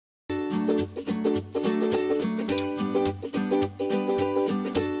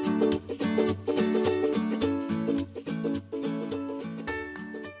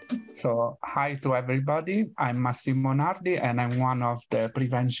So hi to everybody. I'm Massimo Nardi, and I'm one of the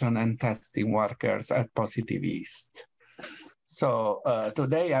prevention and testing workers at Positive East. So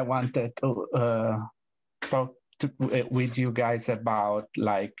today I wanted to talk with you guys about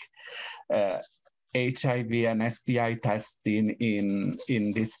HIV and STI testing in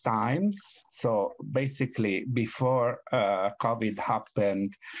these times. So basically, before COVID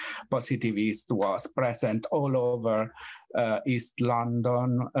happened, Positive East was present all over East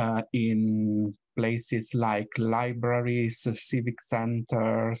London in places like libraries, civic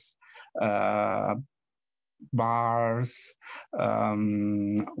centers, bars,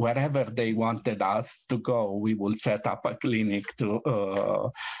 wherever they wanted us to go, we will set up a clinic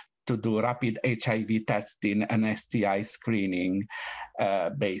to do rapid HIV testing and STI screening,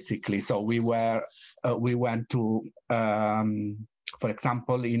 basically. So we went to, for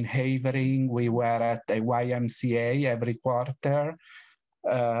example, in Havering, we were at a YMCA every quarter,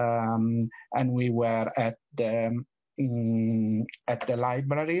 and we were at the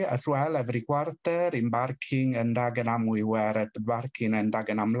library as well every quarter. In Barking and Dagenham, we were at Barking and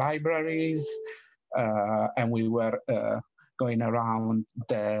Dagenham libraries, and we were going around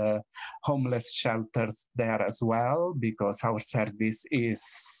the homeless shelters there as well, because our service is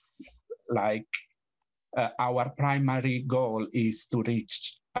our primary goal is to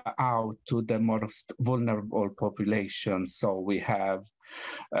reach out to the most vulnerable population. So we have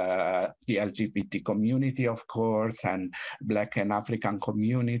the LGBT community, of course, and Black and African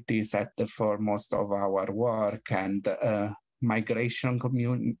communities at the foremost of our work, and migrant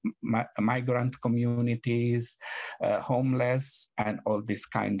communities, homeless, and all this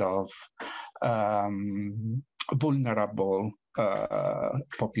kind of vulnerable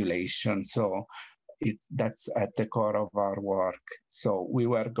population. So that's at the core of our work. So we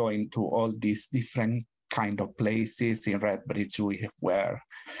were going to all these different kind of places. In Redbridge, we were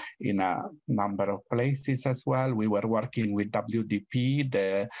in a number of places as well. We were working with WDP,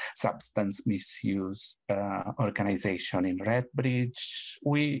 the substance misuse organization in Redbridge.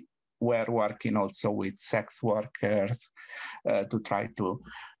 We were working also with sex workers to try to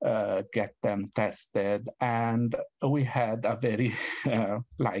get them tested. And we had a very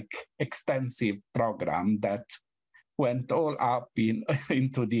extensive program that went all up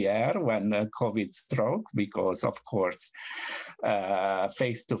into the air when COVID struck, because of course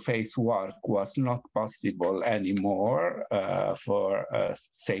face-to-face work was not possible anymore for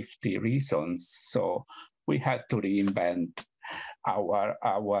safety reasons. So we had to reinvent our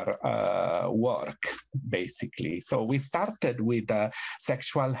work, basically. So we started with a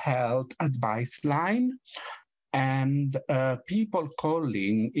sexual health advice line, and people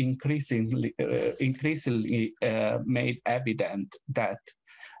calling increasingly made evident that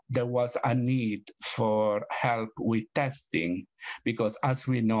there was a need for help with testing, because as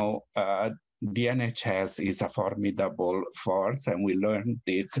we know, the NHS is a formidable force, and we learned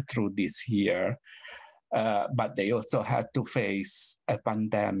it through this year. But they also had to face a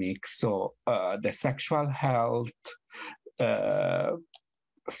pandemic. So the sexual health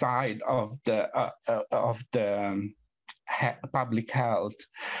side of the public health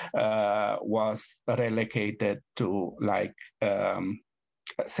was relegated to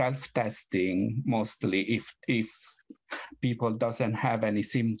self-testing, mostly. If people doesn't have any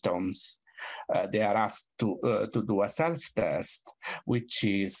symptoms, they are asked to do a self-test, which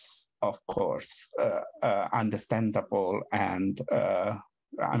is, of course, understandable, and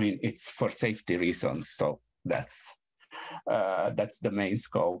I mean, it's for safety reasons. So that's the main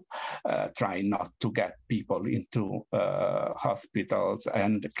scope. Try not to get people into hospitals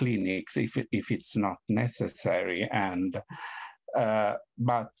and clinics if it's not necessary. And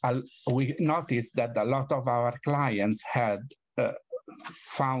but we noticed that a lot of our clients had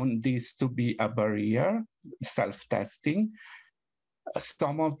found this to be a barrier, self-testing.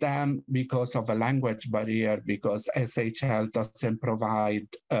 Some of them because of a language barrier, because SHL doesn't provide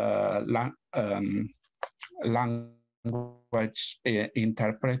language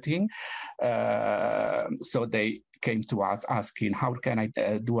interpreting. So they came to us asking, how can I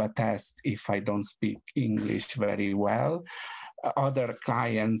do a test if I don't speak English very well? Other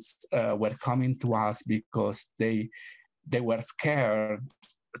clients were coming to us because they were scared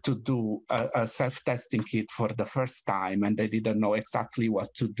to do a self-testing kit for the first time, and they didn't know exactly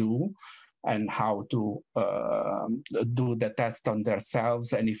what to do and how to do the test on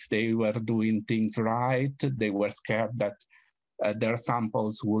themselves. And if they were doing things right, they were scared that their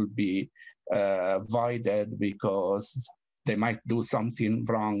samples would be voided because they might do something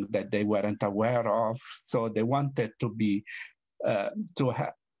wrong that they weren't aware of. So they wanted to be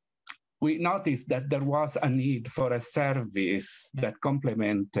we noticed that there was a need for a service that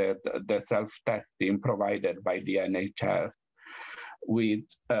complemented the self-testing provided by the NHS with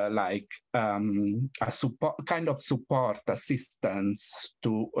a support assistance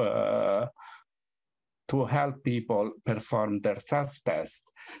to help people perform their self-test.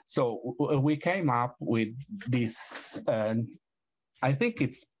 So we came up with this, I think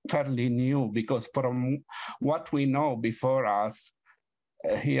it's fairly new, because from what we know before us,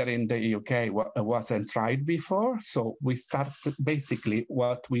 here in the UK wasn't tried before. So we started, basically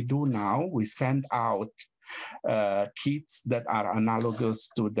what we do now, we send out kits that are analogous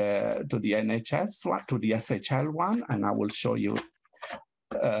to the NHS one, to the SHL one, and I will show you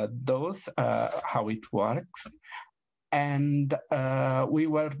those, how it works. And we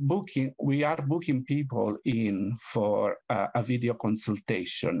are booking people in for a video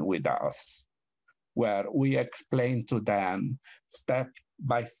consultation with us, where we explain to them step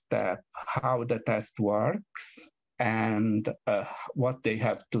by step how the test works and what they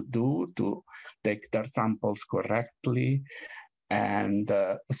have to do to take their samples correctly, and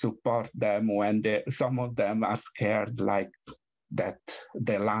support them when some of them are scared, like that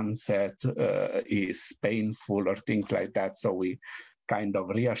the lancet is painful or things like that. So we kind of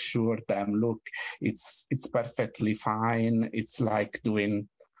reassure them, look, it's perfectly fine. It's like doing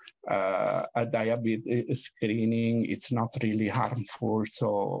a diabetes screening. It's not really harmful.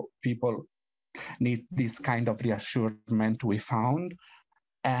 So people need this kind of reassurance, we found.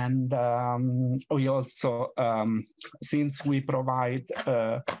 And we also, since we provide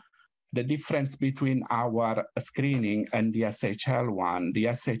the difference between our screening and the SHL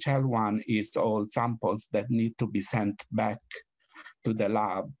one is all samples that need to be sent back to the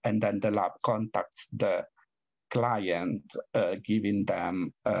lab, and then the lab contacts the client, giving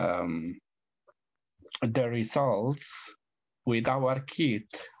them the results. With our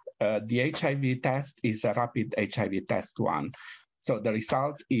kit, the HIV test is a rapid HIV test one. So the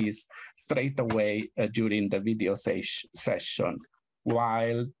result is straight away during the video session,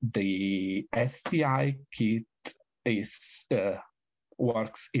 while the STI kit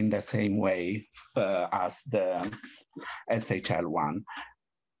works in the same way as the SHL one.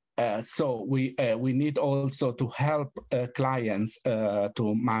 So we need also to help clients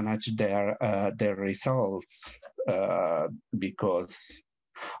to manage their results, because,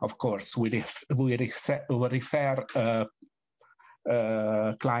 of course, we refer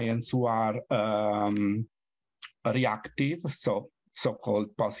clients who are reactive,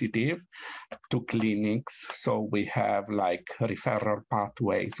 so-called positive, to clinics. So we have like referral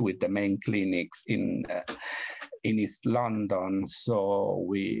pathways with the main clinics in East London. So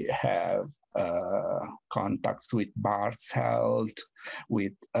we have contacts with Barts Health,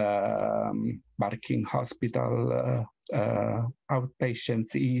 with Barking Hospital,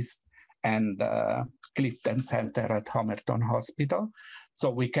 Outpatients East, and Clifton Center at Homerton Hospital. So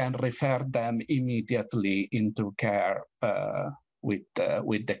we can refer them immediately into care with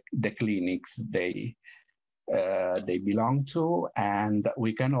the clinics they belong to, and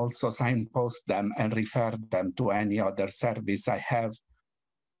we can also signpost them and refer them to any other service. I have,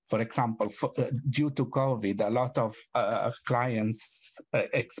 for example, due to COVID, a lot of clients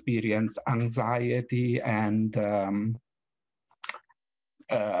experience anxiety, and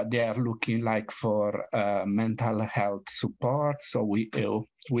they are looking like for mental health support. So we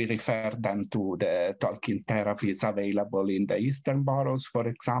refer them to the talking therapies available in the Eastern boroughs, for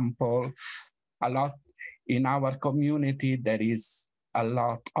example. A lot in our community, there is a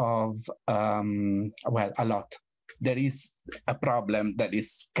lot of, there is a problem that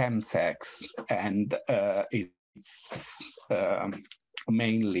is chemsex, and it's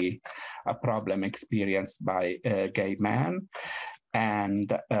mainly a problem experienced by gay men.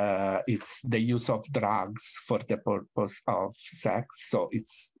 And it's the use of drugs for the purpose of sex. So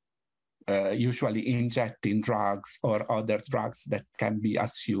it's usually injecting drugs or other drugs that can be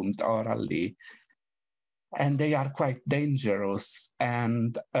assumed orally. And they are quite dangerous.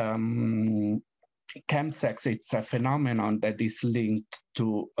 And chemsex, it's a phenomenon that is linked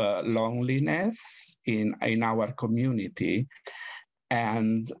to loneliness in our community.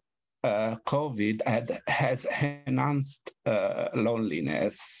 And COVID has enhanced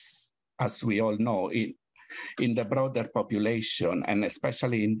loneliness, as we all know, in the broader population, and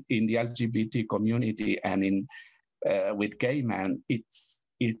especially in the LGBT community, and with gay men, it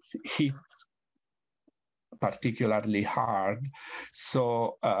hit particularly hard.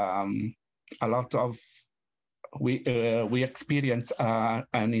 So a lot of we experience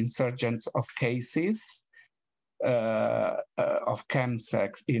an insurgence of cases of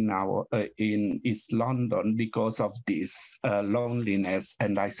chemsex in East London because of this loneliness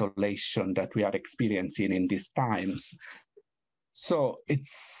and isolation that we are experiencing in these times. So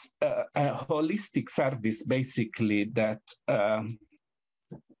it's a holistic service basically that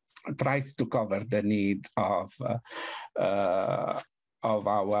tries to cover the need of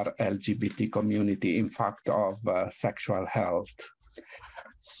our LGBT community, in fact, of sexual health.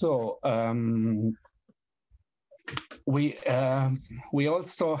 So we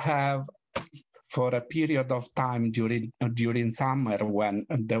also have, for a period of time during summer when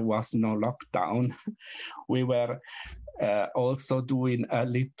there was no lockdown, we were also doing a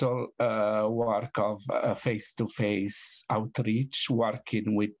little work of face-to-face outreach,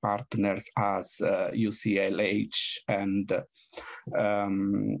 working with partners as UCLH and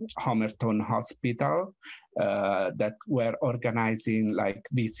Homerton Hospital that were organizing like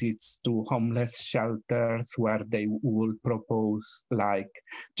visits to homeless shelters where they will propose like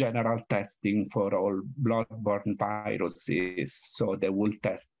general testing for all bloodborne viruses. So they will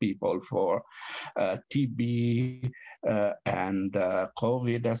test people for TB and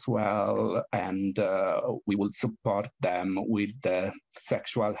COVID as well, and we will support them with the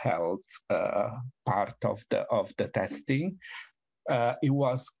sexual health part of the testing. It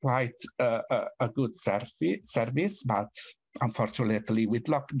was quite a good service, but unfortunately with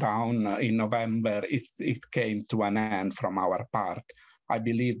lockdown in November, it came to an end from our part. I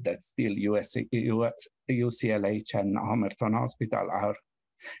believe that still UCLH and Homerton Hospital are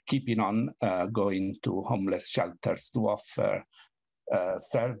keeping on going to homeless shelters to offer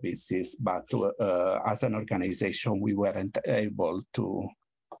services, but as an organization, we weren't able to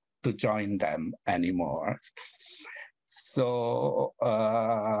join them anymore. So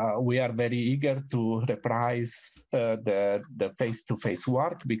we are very eager to reprise the face-to-face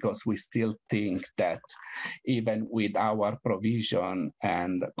work because we still think that even with our provision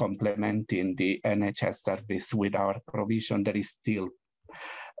and complementing the NHS service with our provision, there is still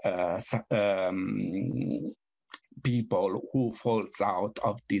people who falls out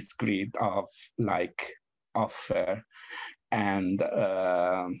of this grid of like offer, and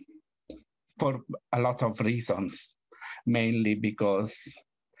for a lot of reasons, mainly because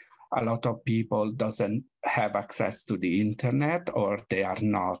a lot of people doesn't have access to the internet, or they are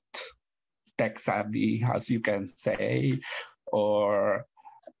not tech savvy, as you can say, or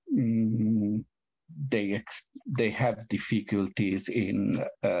they have difficulties in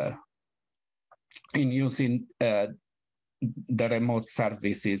using the remote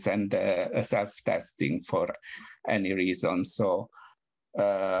services and self-testing for any reason. So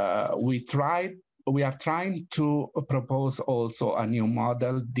we are trying to propose also a new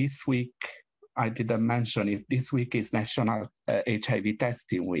model. This week, I didn't mention it, this week is National HIV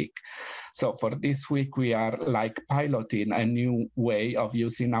Testing Week. So for this week, we are like piloting a new way of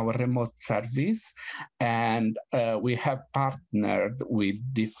using our remote service. And we have partnered with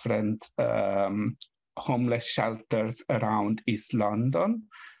different homeless shelters around East London.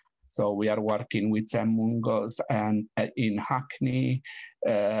 So we are working with St. Mungo's and in Hackney.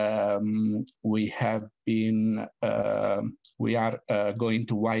 We have been, we are going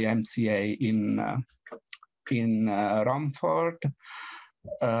to YMCA in Romford.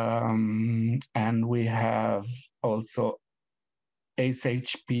 And we have also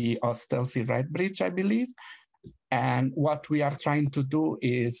SHP hostels in Redbridge, I believe. And what we are trying to do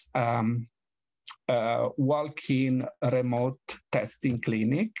is walk-in remote testing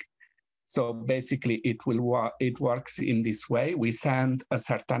clinic. So basically, it works in this way. We send a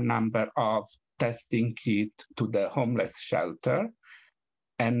certain number of testing kits to the homeless shelter,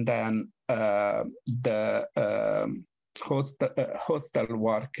 and then the hostel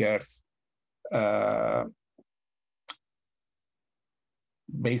workers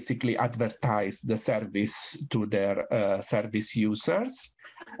basically advertise the service to their service users,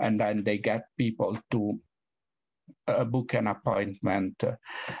 and then they get people to book an appointment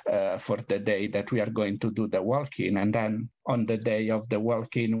for the day that we are going to do the walk-in. And then on the day of the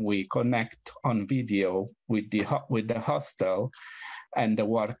walk-in, we connect on video with the hostel, and the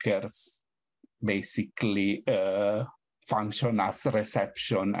workers basically function as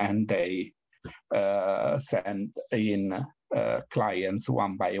reception, and they send in clients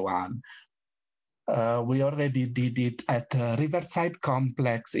one by one. We already did it at Riverside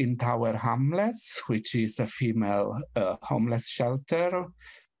Complex in Tower Hamlets, which is a female homeless shelter.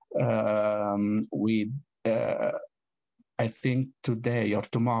 I think today or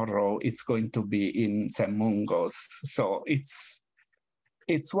tomorrow it's going to be in St. Mungo's. So it's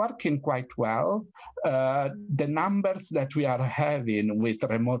it's working quite well. The numbers that we are having with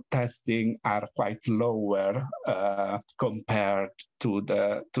remote testing are quite lower compared to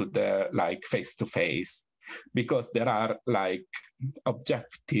the like face-to-face, because there are like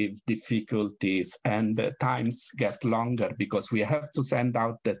objective difficulties and the times get longer because we have to send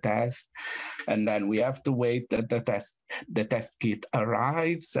out the test and then we have to wait that the test kit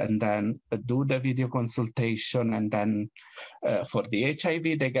arrives and then do the video consultation, and then for the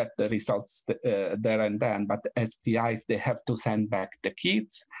HIV they get the results there and then, but STIs they have to send back the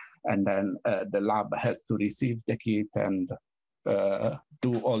kit, and then the lab has to receive the kit and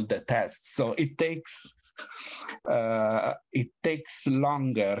do all the tests. So it takes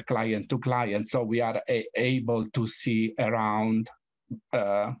longer client to client. So we are able to see around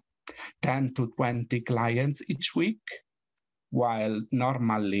 10 to 20 clients each week, while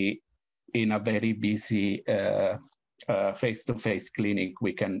normally in a very busy face-to-face clinic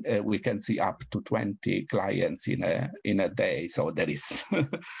we can see up to 20 clients in a day. So there is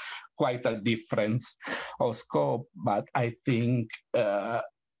quite a difference of scope, but I think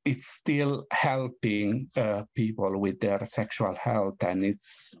it's still helping people with their sexual health, and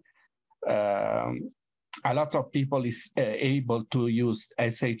it's a lot of people is able to use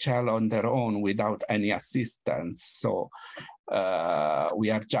SHL on their own without any assistance. So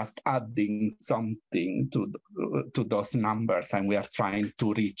we are just adding something to those numbers, and we are trying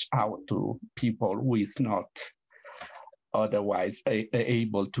to reach out to people who is not otherwise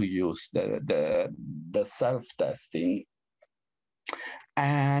able to use the self-testing.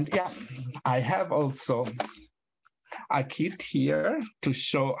 And yeah, I have also a kit here to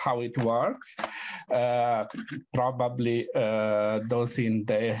show how it works. Probably those in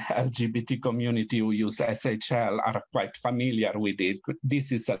the LGBT community who use SHL are quite familiar with it.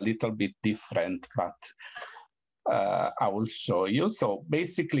 This is a little bit different, but I will show you. So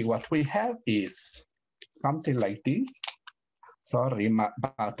basically what we have is something like this. Sorry,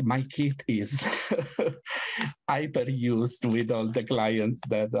 but my kit is hyper-used with all the clients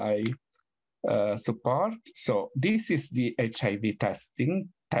that I support. So this is the HIV test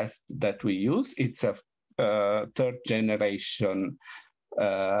that we use. It's a third generation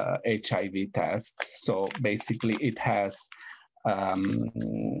HIV test. So basically it has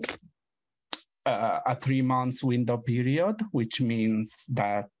a 3 months window period, which means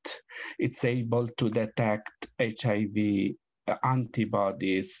that it's able to detect HIV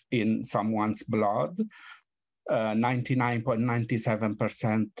antibodies in someone's blood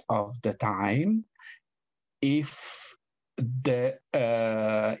 99.97% of the time if the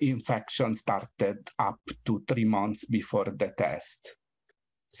infection started up to 3 months before the test.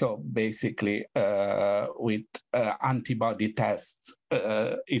 So basically with antibody tests,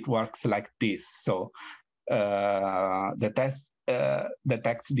 it works like this. So the test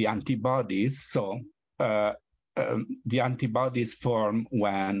detects the antibodies. So the antibodies form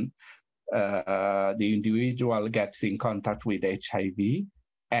when the individual gets in contact with HIV,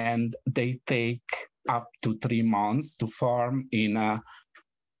 and they take up to 3 months to form in a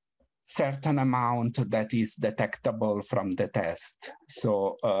certain amount that is detectable from the test.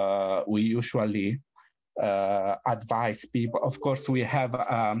 So we usually advise people, of course, we have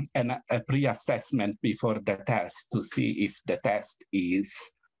a pre-assessment before the test to see if the test is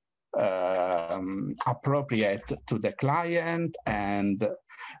appropriate to the client and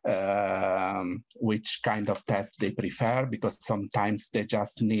which kind of test they prefer, because sometimes they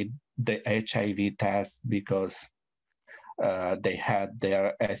just need the HIV test because they had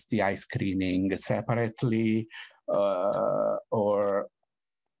their STI screening separately, or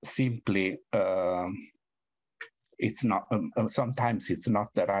simply it's not, sometimes it's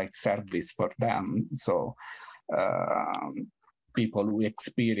not the right service for them. So people who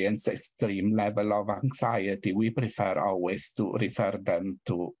experience extreme level of anxiety, we prefer always to refer them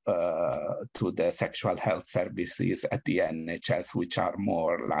to the sexual health services at the NHS, which are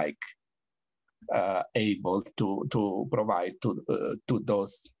more like able to provide to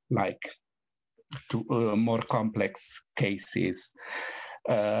those like more complex cases.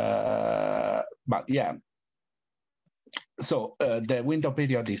 But yeah, so the window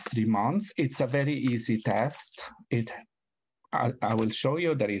period is 3 months. It's a very easy test. I will show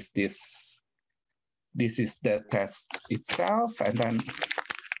you. There is this is the test itself, and then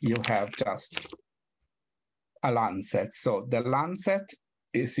you have just a lancet. So the lancet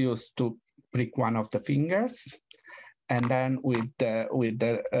is used to prick one of the fingers, and then with the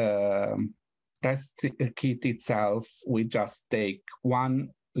test kit itself, we just take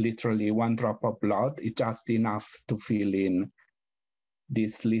literally one drop of blood. It's just enough to fill in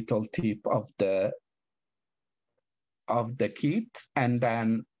this little tip of the of the kit, and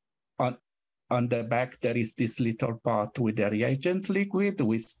then on the back there is this little pot with the reagent liquid.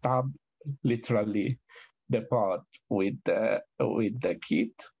 We stab literally the pot with the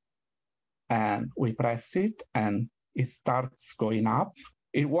kit, and we press it, and it starts going up.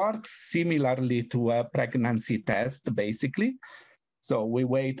 It works similarly to a pregnancy test, basically. So we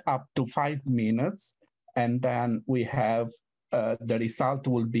wait up to 5 minutes, and then we have the result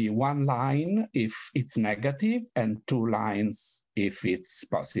will be 1 line if it's negative and 2 lines if it's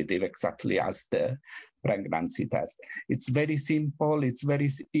positive, exactly as the pregnancy test. It's very simple, it's very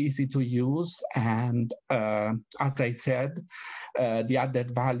easy to use, and as I said, the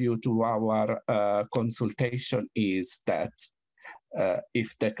added value to our consultation is that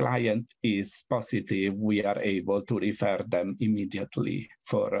if the client is positive, we are able to refer them immediately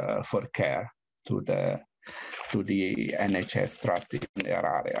for care to the NHS trust in their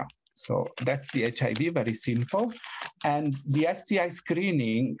area. So that's the HIV, very simple. And the STI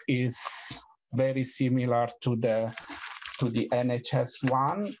screening is very similar to the NHS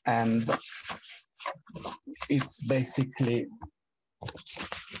one, and it's basically,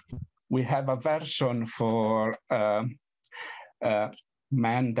 we have a version for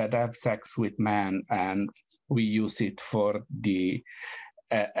men that have sex with men, and we use it for the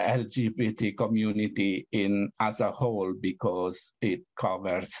LGBT community as a whole, because it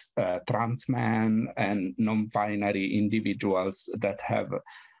covers trans men and non-binary individuals that have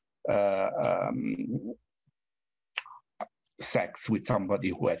sex with somebody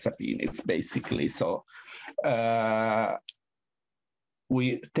who has a penis, basically. So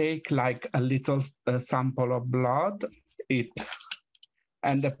we take like a little sample of blood.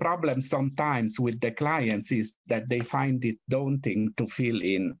 And the problem sometimes with the clients is that they find it daunting to fill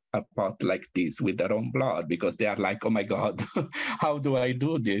in a pot like this with their own blood, because they are like, oh my God, how do I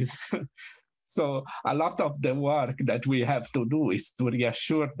do this? So a lot of the work that we have to do is to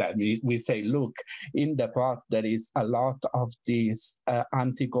reassure them. We say, look, in the pot, there is a lot of this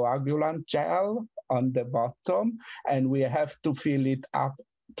anticoagulant gel on the bottom, and we have to fill it up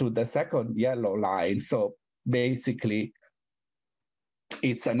to the second yellow line. So basically,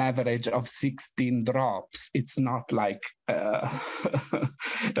 it's an average of 16 drops. It's not like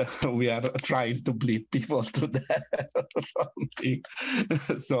we are trying to bleed people to death or something.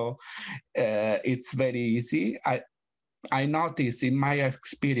 So it's very easy. I notice in my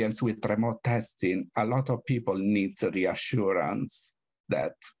experience with remote testing, a lot of people need reassurance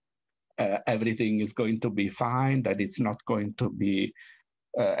that everything is going to be fine, that it's not going to be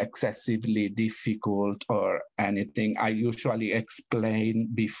excessively difficult or anything. I usually explain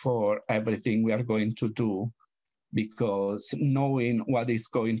before everything we are going to do, because knowing what is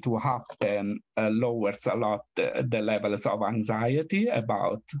going to happen lowers a lot the levels of anxiety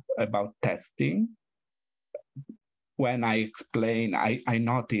about testing. When I explain, I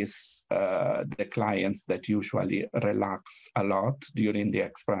notice the clients that usually relax a lot during the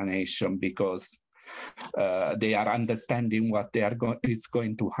explanation, because they are understanding what it's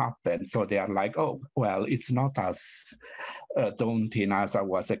going to happen. So they are like, oh, well, it's not as daunting as I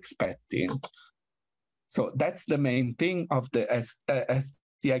was expecting. So that's the main thing of the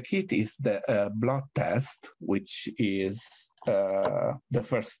STI kit, is the blood test, which is the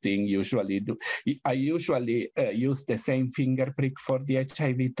first thing usually do. I usually use the same finger prick for the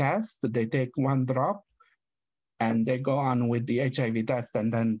HIV test. They take 1 drop and they go on with the HIV test,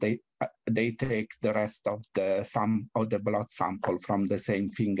 and then they take the rest of the blood sample from the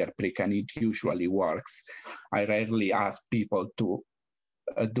same finger prick, and it usually works. I rarely ask people to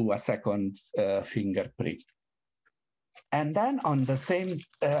do a second finger prick. And then on the same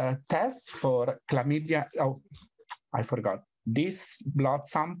test for chlamydia, oh, I forgot. This blood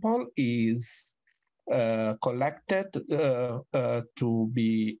sample is collected to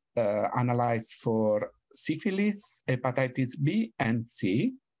be analyzed for syphilis, hepatitis B and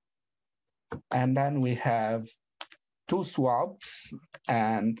C. And then we have 2 swabs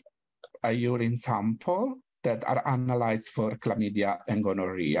and a urine sample that are analyzed for chlamydia and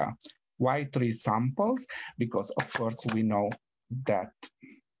gonorrhea. Why 3 samples? Because of course we know that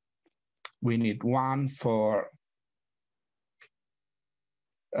we need 1 for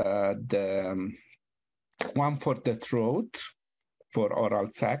the throat for oral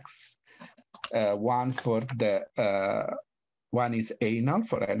sex, 1 for the one is anal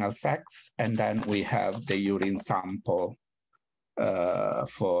for anal sex, and then we have the urine sample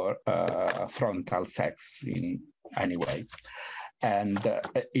for frontal sex in anyway. And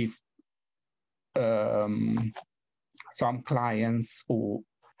if some clients who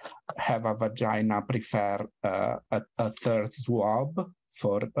have a vagina prefer a 3rd swab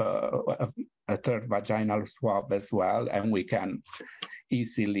for a third vaginal swab as well, and we can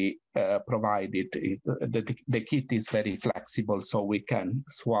easily provide it. The kit is very flexible, so we can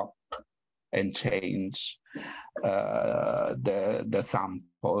swap and change the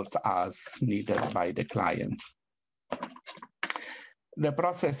samples as needed by the client. The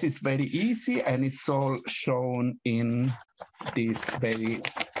process is very easy, and it's all shown in these very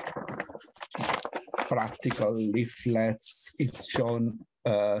practical leaflets. It's shown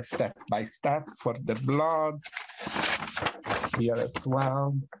step by step for the blood here as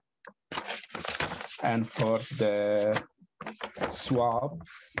well, and for the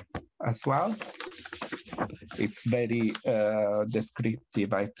swabs as well. It's very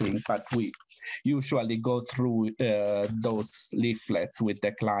descriptive, I think, but we usually go through those leaflets with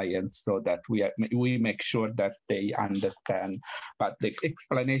the clients so that we make sure that they understand. But the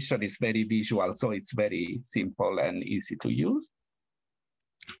explanation is very visual, so it's very simple and easy to use.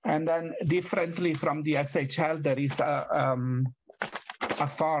 And then differently from the SHL, there is a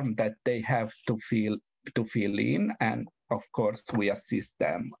form that they have to fill in, and of course we assist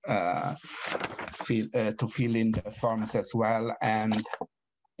them to fill in the forms as well. And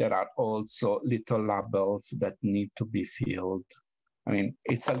there are also little labels that need to be filled. I mean,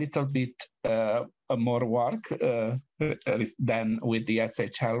 it's a little bit more work than with the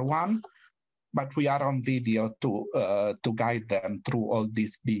SHL one, but we are on video to guide them through all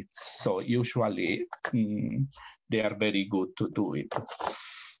these bits. So usually they are very good to do it.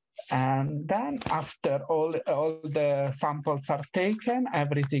 And then after all the samples are taken,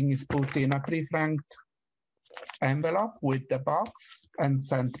 everything is put in a pre-franked envelope with the box and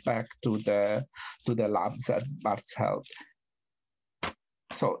sent back to the labs at Barts Health.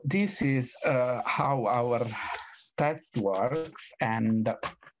 So this is how our test works, and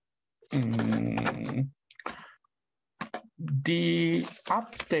the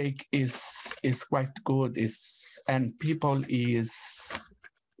uptake is quite good, and people is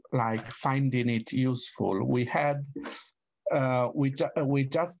like finding it useful. We had we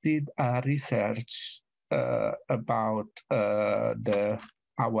just did a research about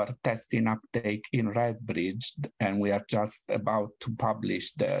our testing uptake in Redbridge, and we are just about to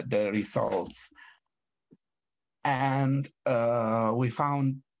publish the results. And we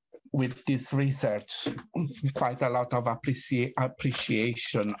found with this research quite a lot of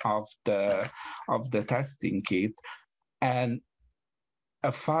appreciation of the testing kit, and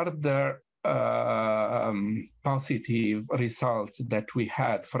a further positive result that we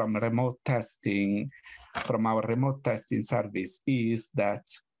had from remote testing, from our remote testing service, is that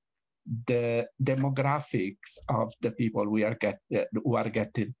the demographics of the people who are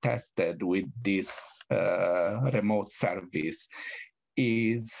getting tested with this remote service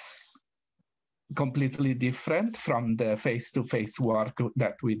is completely different from the face-to-face work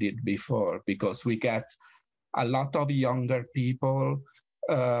that we did before, because we get a lot of younger people.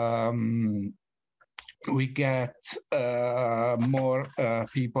 We get more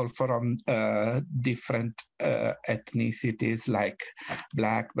people from different ethnicities, like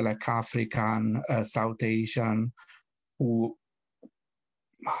Black African, South Asian, who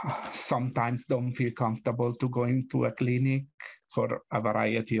sometimes don't feel comfortable to go into a clinic for a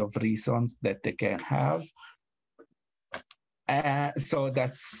variety of reasons that they can have. So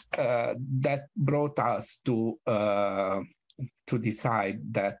that brought us to decide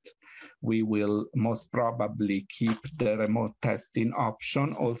that we will most probably keep the remote testing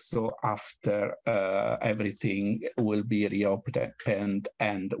option also after everything will be reopened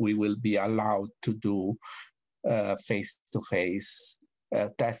and we will be allowed to do face-to-face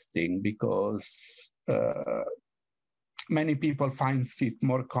testing, because many people find it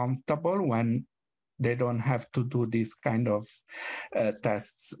more comfortable when they don't have to do this kind of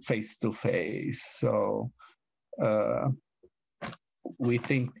tests face-to-face. So we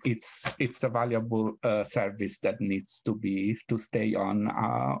think it's a valuable service that needs to stay on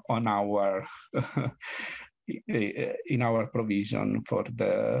our in our provision for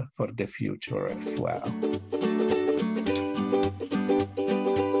the future as well.